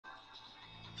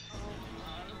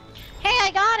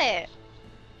I got it.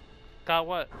 Got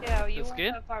what? Yeah, you The weren't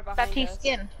skin? that far behind Baptiste us.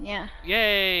 skin, yeah.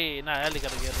 Yay! Nah, Ellie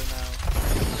gotta get it now.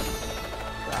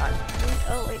 God.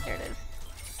 Oh wait, there it is.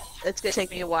 It's gonna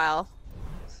take me a while.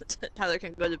 Tyler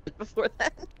can go to bed before then.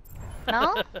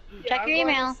 No? Yeah, Check I'm your going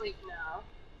email. to sleep now.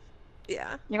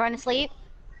 Yeah. You're going to sleep?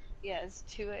 Yeah, it's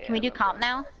 2 a.m. Can we do comp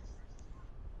now?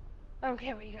 I don't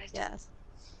care what you guys do. Yes.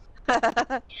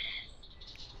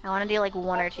 I want to do like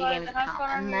one or two games of Have comp, fun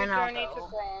on and your then I'll journey to go.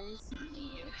 France.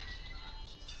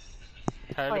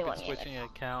 Tyler Wait, been one minute. switching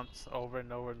accounts over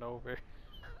and over and over.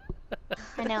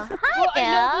 I know. Well, Hi,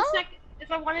 I know Bill. the second,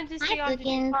 if I wanted to stay Hi, on to do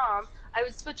Pumpkin. comp, I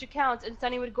would switch accounts and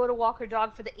Sunny would go to walk her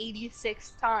dog for the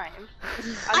 86th time.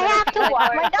 I have to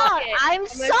walk my dog. I'm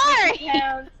sorry.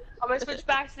 I'm gonna switch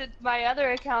back to my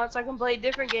other account so I can play a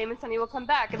different game and Sunny will come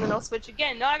back and then I'll switch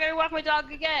again. Now I gotta walk my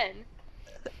dog again.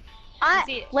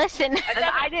 Listen. And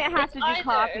I didn't have to do either.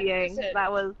 copying. Listen. That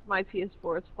was my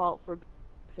PS4's fault for.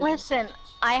 Listen,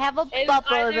 I have a It's bubble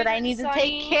either that I need to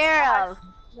take Sunny care of.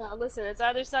 No, listen, it's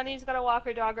either Sunny's gotta walk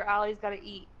her dog or Allie's gotta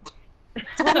eat.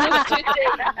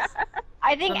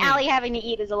 I think Sunny. Allie having to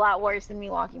eat is a lot worse than me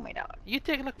walking my dog. You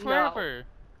take like forever.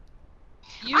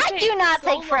 You I take do not so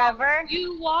take long. forever.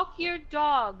 You walk your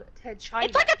dog to China.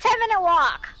 It's like a 10-minute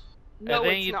walk. No, And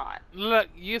then it's you- not. Look,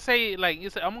 you say I'm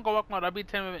gonna go walk my dog. I'll be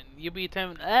 10 minutes. You'll be 10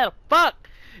 minutes. Ah, fuck!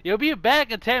 You'll be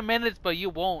back in 10 minutes, but you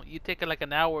won't. You take it like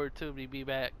an hour or two to be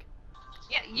back.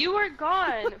 Yeah, you were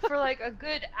gone for like a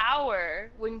good hour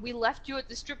when we left you at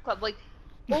the strip club, like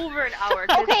over an hour.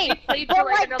 'cause Okay, we played but for,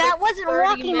 like, like another that wasn't 30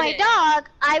 walking my minutes. dog.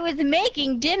 I was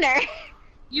making dinner.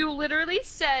 You literally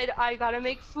said, I gotta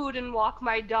make food and walk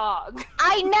my dog.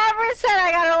 I never said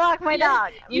I gotta walk my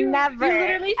dog. You Never.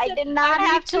 literally I said, did not I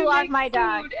have need to walk make my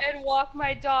dog. food and walk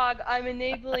my dog. I'm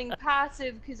enabling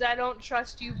passive because I don't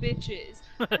trust you bitches.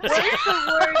 What is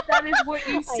the word? That is what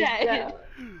you I said.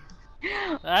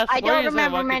 I don't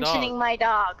remember mentioning my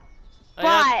dog.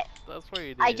 But that's where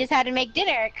you did. I just had to make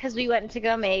dinner because we went to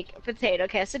go make potato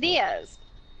quesadillas,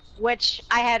 which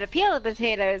I had to peel the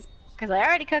potatoes because I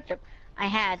already cooked them. I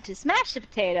had to smash the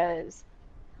potatoes.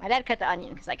 My dad cut the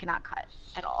onion because I cannot cut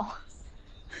at all.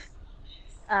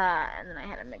 And then I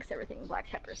had to mix everything in black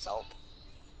pepper, salt.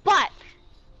 But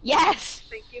yes,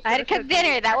 Thank you I had to for cook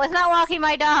dinner. That was not walking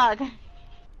my dog.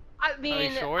 I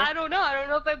mean, sure? I don't know. I don't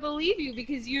know if I believe you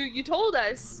because you told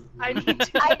us I need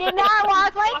to. I did not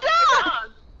walk my walk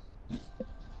dog. the dog.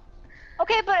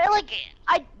 Okay, but like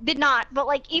I did not. But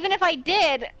like even if I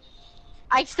did,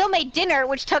 I still made dinner,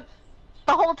 which took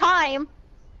the whole time.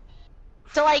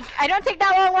 So like I don't take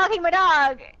that long walking my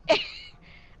dog.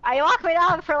 I walk my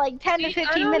dog for like 10 to 15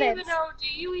 I don't minutes. even know. Do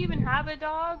you even have a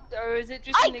dog, or is it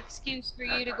just an excuse for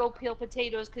you to go peel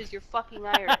potatoes because you're fucking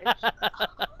Irish?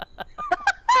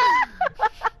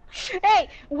 Hey,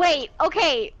 wait,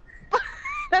 okay.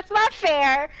 That's not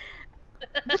fair.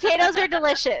 Potatoes are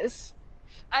delicious.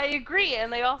 I agree,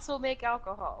 and they also make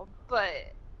alcohol,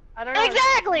 but I don't know.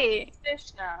 Exactly. It's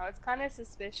suspicious now. It's kind of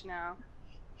suspicious now.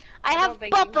 I don't have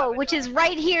think you have Bubba, a which dog. is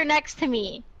right here next to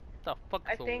me. The fuck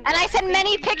I is think- And I sent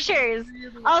many pictures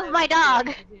of my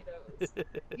dog.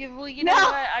 Yeah, well, you No. know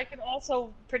what? I can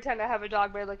also pretend I have a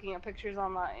dog by looking at pictures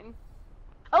online.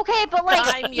 Okay, but like,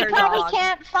 I'm you your probably dog.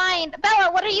 can't find...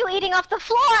 Bella, what are you eating off the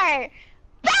floor?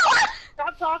 Bella!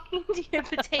 Stop talking to your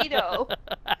potato.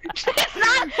 It's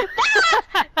not...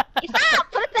 Bella!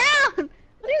 Stop! Put it down!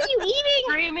 What are you eating?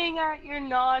 Screaming at your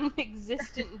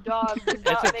non-existent dog. does It's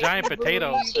not a make giant me potato.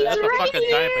 believe It's you. a right fucking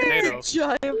giant here. potato.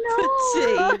 Giant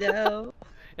No. potato.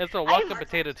 It's a walking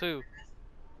potato too.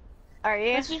 Are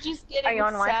you? This is just getting Are you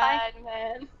on Wi-Fi? sad,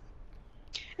 man.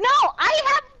 No, I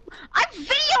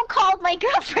video called my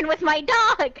girlfriend with my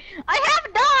dog. I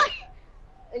have a dog.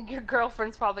 Your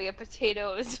girlfriend's probably a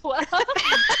potato as well.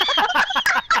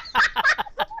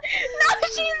 No,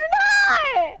 she's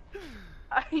not.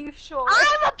 Are you sure?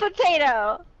 I'm a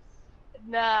potato.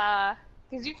 Nah,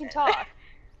 because you can talk.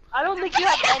 I don't think you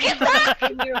have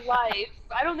anybody in your life.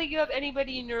 I don't think you have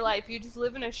anybody in your life. You just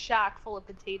live in a shack full of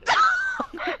potatoes.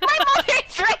 My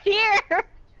mother's right here.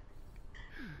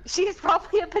 She's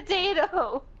probably a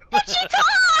potato. But she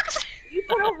talks. You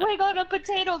put a wig on a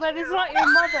potato that is not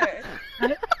your mother.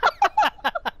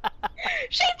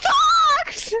 She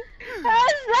talks.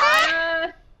 How's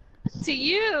that? To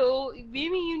you,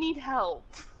 maybe you need help.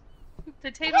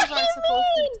 Potatoes What do aren't you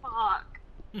supposed to talk.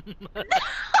 No.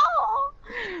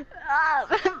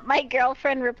 My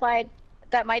girlfriend replied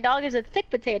that my dog is a thick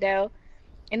potato,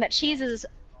 and that she's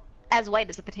as white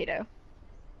as a potato.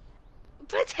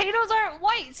 Potatoes aren't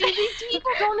white. See, these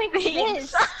people don't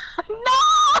exist.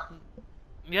 No.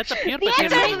 You have to peel The answer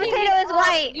potato. is potato is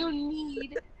white. You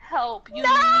need help. You No!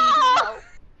 need help.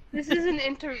 This is an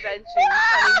intervention,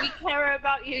 honey. We care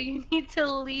about you. You need to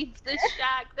leave the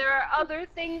shack. There are other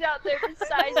things out there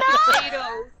besides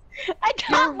potatoes. I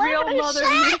Your don't live real in a mother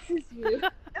shack. misses you.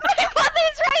 My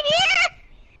mother's right here.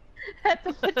 That's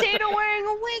a potato wearing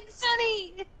a wig,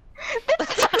 Sonny.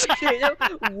 Potato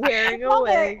wearing a Mother,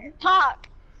 wig. talk.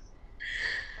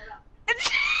 That's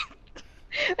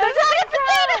not a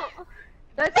potato.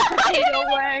 That's a potato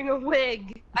wearing a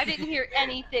wig. I didn't hear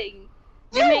anything.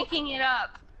 You're making it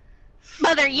up.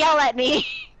 Mother, yell at me.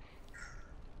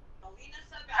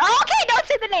 Okay, don't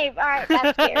say the name. Alright,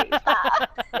 that's scary.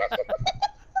 Stop.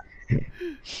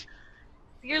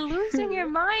 You're losing your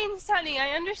mind, Sonny. I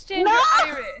understand No!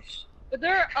 you're Irish. But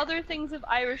there are other things of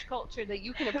Irish culture that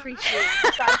you can appreciate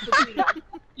besides potato.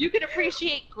 You can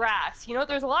appreciate grass. You know,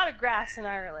 there's a lot of grass in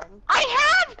Ireland.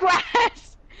 I have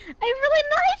grass. I have really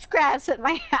nice grass at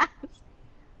my house.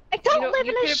 I don't live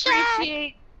you in a can shack.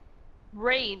 appreciate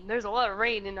rain. There's a lot of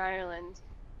rain in Ireland.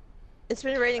 It's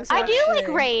been raining so I much do like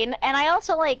today. rain, and I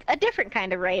also like a different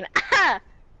kind of rain.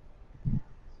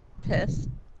 Piss.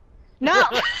 No.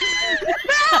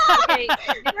 Okay,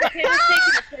 the kid's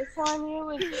taking a piss on you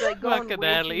is like going Fucking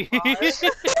way alley. too far.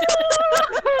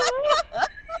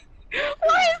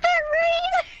 Why is that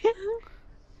rain?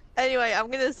 Anyway, I'm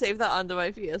gonna save that onto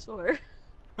my PS4.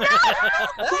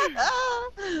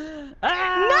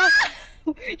 Ah!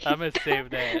 No. I'm gonna save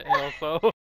that also.